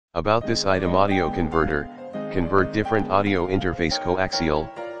About this item: audio converter, convert different audio interface coaxial,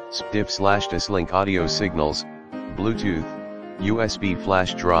 SPDIF/DIS-link audio signals, Bluetooth, USB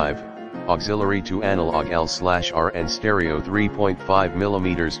flash drive, auxiliary to analog L/R and stereo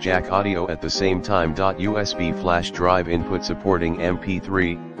 3.5mm jack audio at the same time. USB flash drive input supporting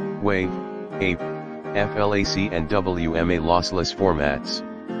MP3, WAV, APE, FLAC and WMA lossless formats.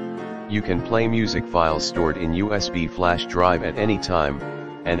 You can play music files stored in USB flash drive at any time,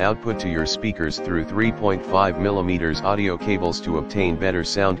 and output to your speakers through 3.5mm audio cables to obtain better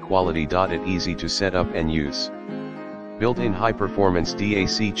sound quality. It easy to set up and use. Built-in high-performance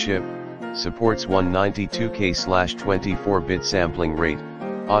DAC chip, supports 192K/24-bit sampling rate.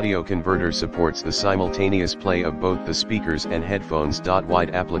 Audio converter supports the simultaneous play of both the speakers and headphones.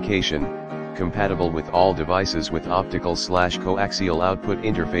 Wide application, compatible with all devices with optical/coaxial output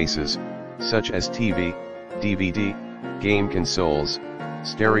interfaces, such as TV, DVD, game consoles,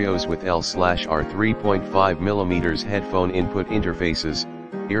 stereos with L/R 3.5mm headphone input interfaces,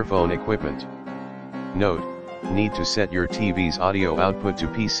 earphone equipment. Note: need to set your TV's audio output to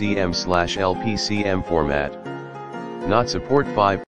PCM/LPCM format. Not support 5.